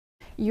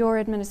your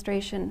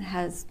administration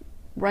has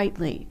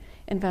rightly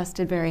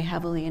invested very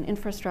heavily in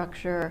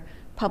infrastructure,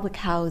 public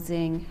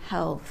housing,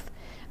 health,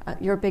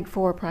 your big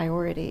four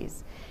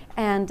priorities.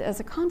 And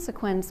as a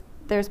consequence,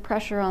 there's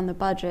pressure on the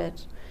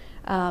budget,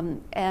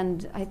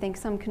 and I think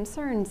some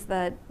concerns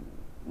that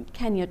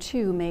Kenya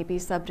too may be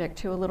subject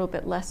to a little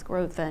bit less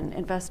growth than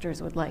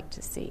investors would like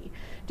to see.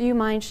 Do you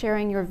mind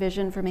sharing your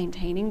vision for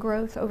maintaining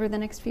growth over the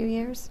next few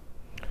years?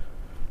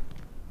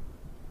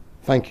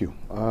 Thank you.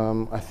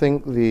 I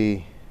think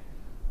the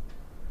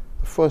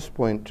first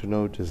point to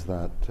note is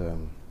that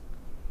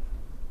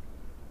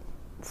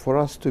for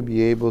us to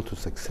be able to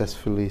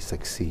successfully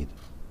succeed,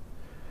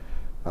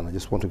 and I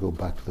just want to go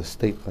back to the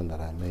statement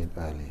that I made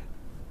earlier,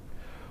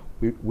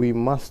 we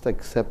must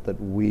accept that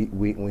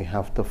we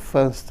have to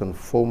first and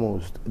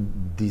foremost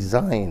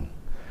design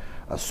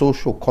a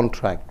social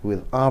contract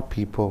with our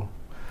people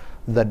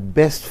that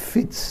best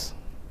fits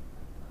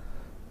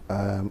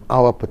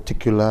our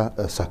particular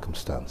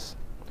circumstance,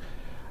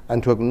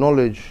 and to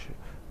acknowledge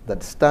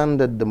that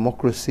standard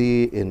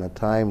democracy in a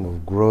time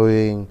of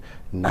growing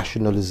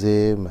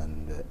nationalism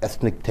and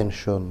ethnic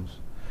tensions,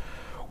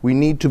 we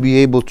need to be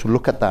able to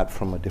look at that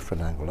from a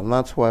different angle. And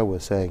that's why we're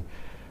saying,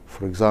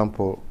 for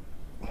example,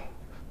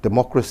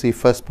 democracy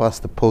first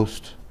past the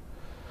post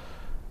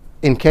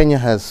in Kenya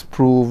has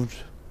proved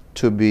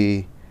to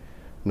be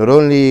not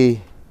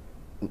only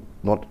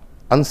not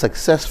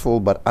unsuccessful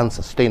but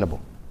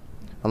unsustainable.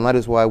 And that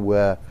is why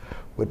we're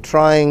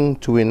trying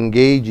to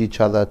engage each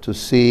other to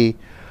see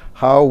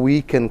how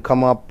we can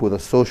come up with a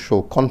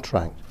social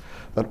contract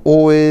that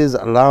always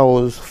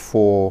allows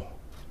for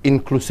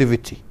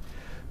inclusivity,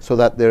 so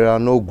that there are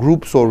no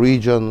groups or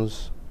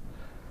regions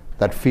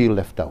that feel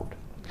left out.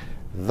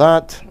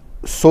 That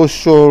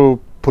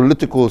social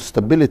political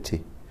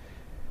stability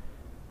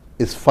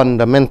is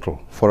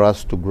fundamental for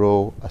us to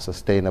grow a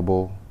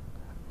sustainable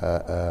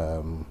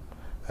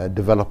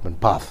development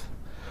path,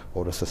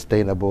 or a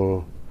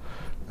sustainable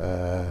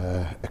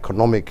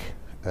economic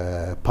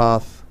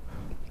path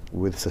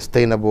with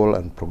sustainable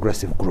and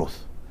progressive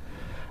growth.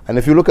 And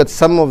if you look at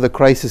some of the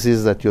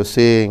crises that you're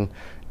seeing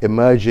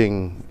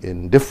emerging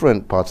in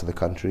different parts of the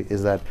country,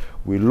 is that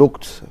we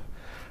looked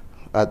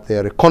at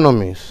their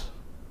economies,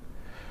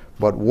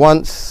 but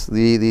once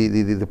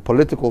the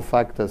political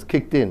factors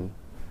kicked in,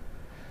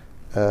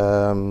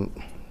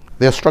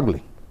 they're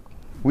struggling.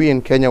 We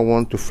in Kenya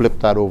want to flip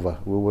that over.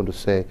 We want to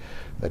say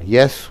that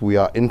yes, we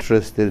are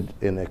interested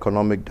in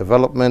economic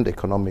development,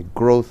 economic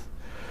growth,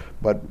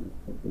 but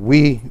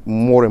we,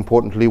 more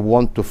importantly,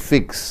 want to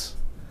fix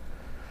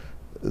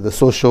the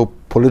social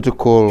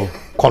political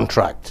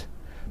contract,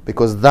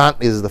 because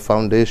that is the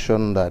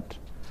foundation that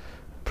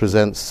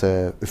presents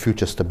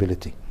future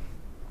stability.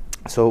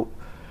 So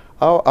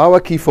our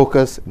key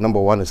focus, number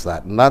one, is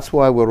that. And that's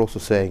why we're also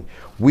saying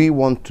we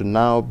want to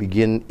now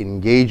begin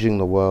engaging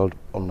the world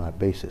on that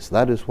basis.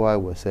 That is why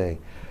we're saying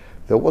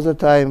there was a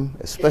time,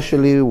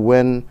 especially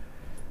when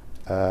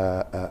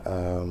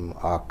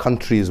our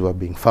countries were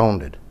being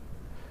founded,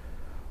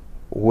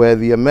 where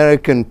the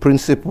American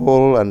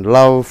principle and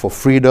love for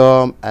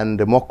freedom and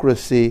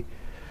democracy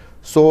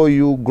saw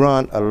you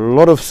grant a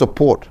lot of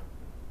support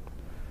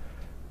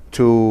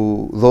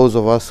to those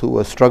of us who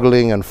were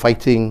struggling and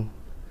fighting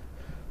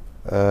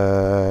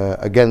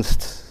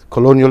against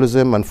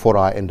colonialism and for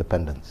our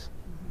independence.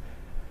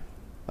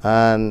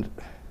 And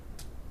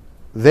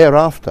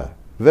thereafter,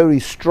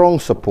 very strong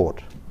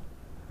support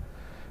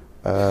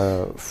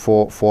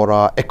for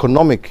our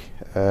economic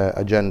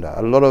agenda.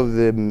 A lot of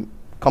the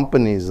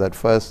companies that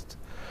first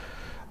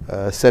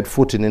set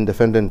foot in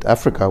independent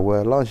Africa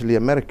were largely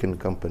American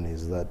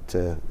companies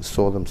that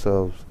saw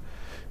themselves,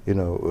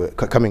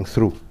 coming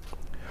through.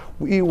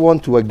 We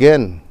want to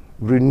again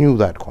renew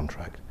that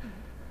contract,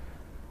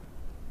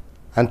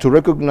 and to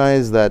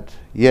recognize that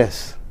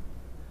yes,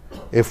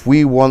 if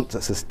we want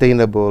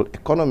sustainable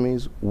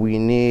economies, we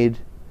need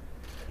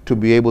to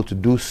be able to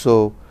do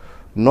so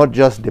not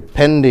just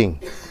depending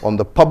on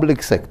the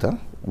public sector,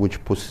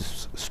 which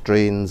puts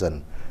strains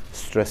and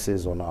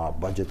stresses on our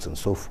budgets and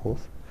so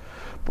forth,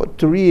 but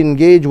to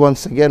re-engage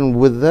once again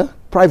with the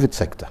private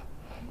sector.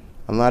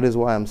 And that is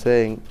why I'm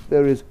saying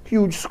there is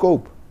huge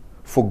scope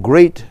for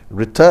great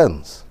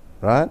returns,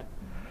 right?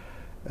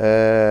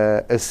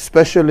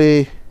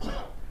 Especially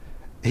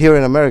here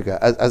in America,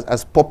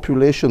 as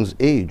populations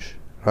age,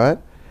 right?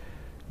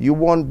 You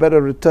want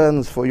better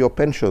returns for your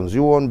pensions.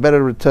 You want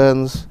better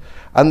returns,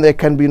 and there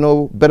can be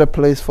no better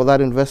place for that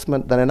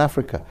investment than in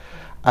Africa.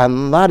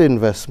 And that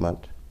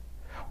investment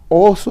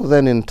also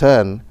then in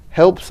turn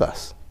helps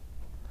us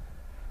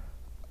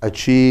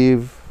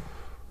achieve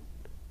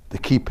the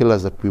key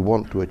pillars that we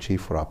want to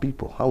achieve for our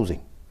people: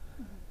 housing,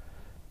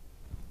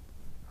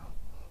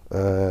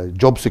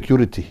 job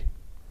security,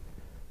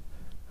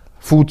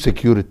 food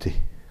security,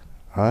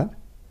 right?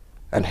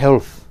 And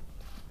health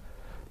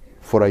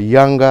for a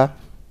younger,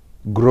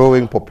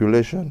 growing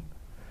population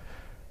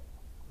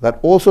that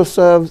also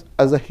serves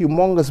as a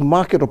humongous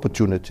market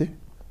opportunity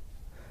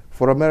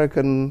for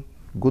American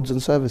goods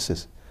and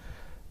services.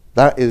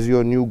 That is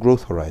your new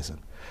growth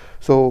horizon.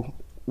 So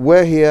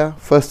we're here,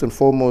 first and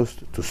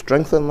foremost, to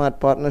strengthen that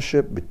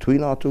partnership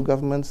between our two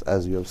governments,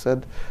 as you have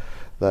said,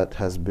 that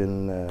has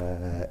been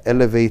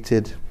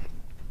elevated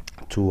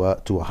to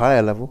a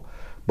higher level,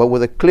 but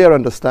with a clear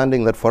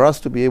understanding that for us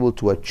to be able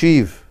to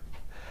achieve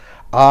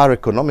our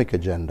economic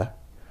agenda,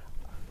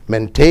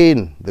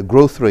 maintain the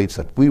growth rates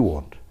that we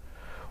want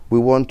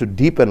to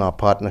deepen our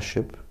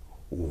partnership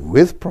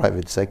with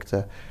private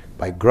sector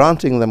by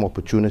granting them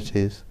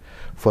opportunities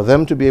for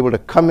them to be able to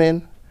come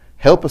in,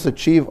 help us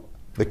achieve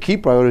the key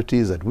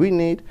priorities that we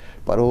need,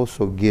 but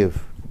also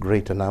give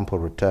great and ample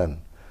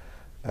return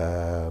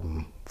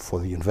for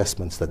the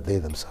investments that they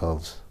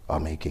themselves are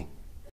making.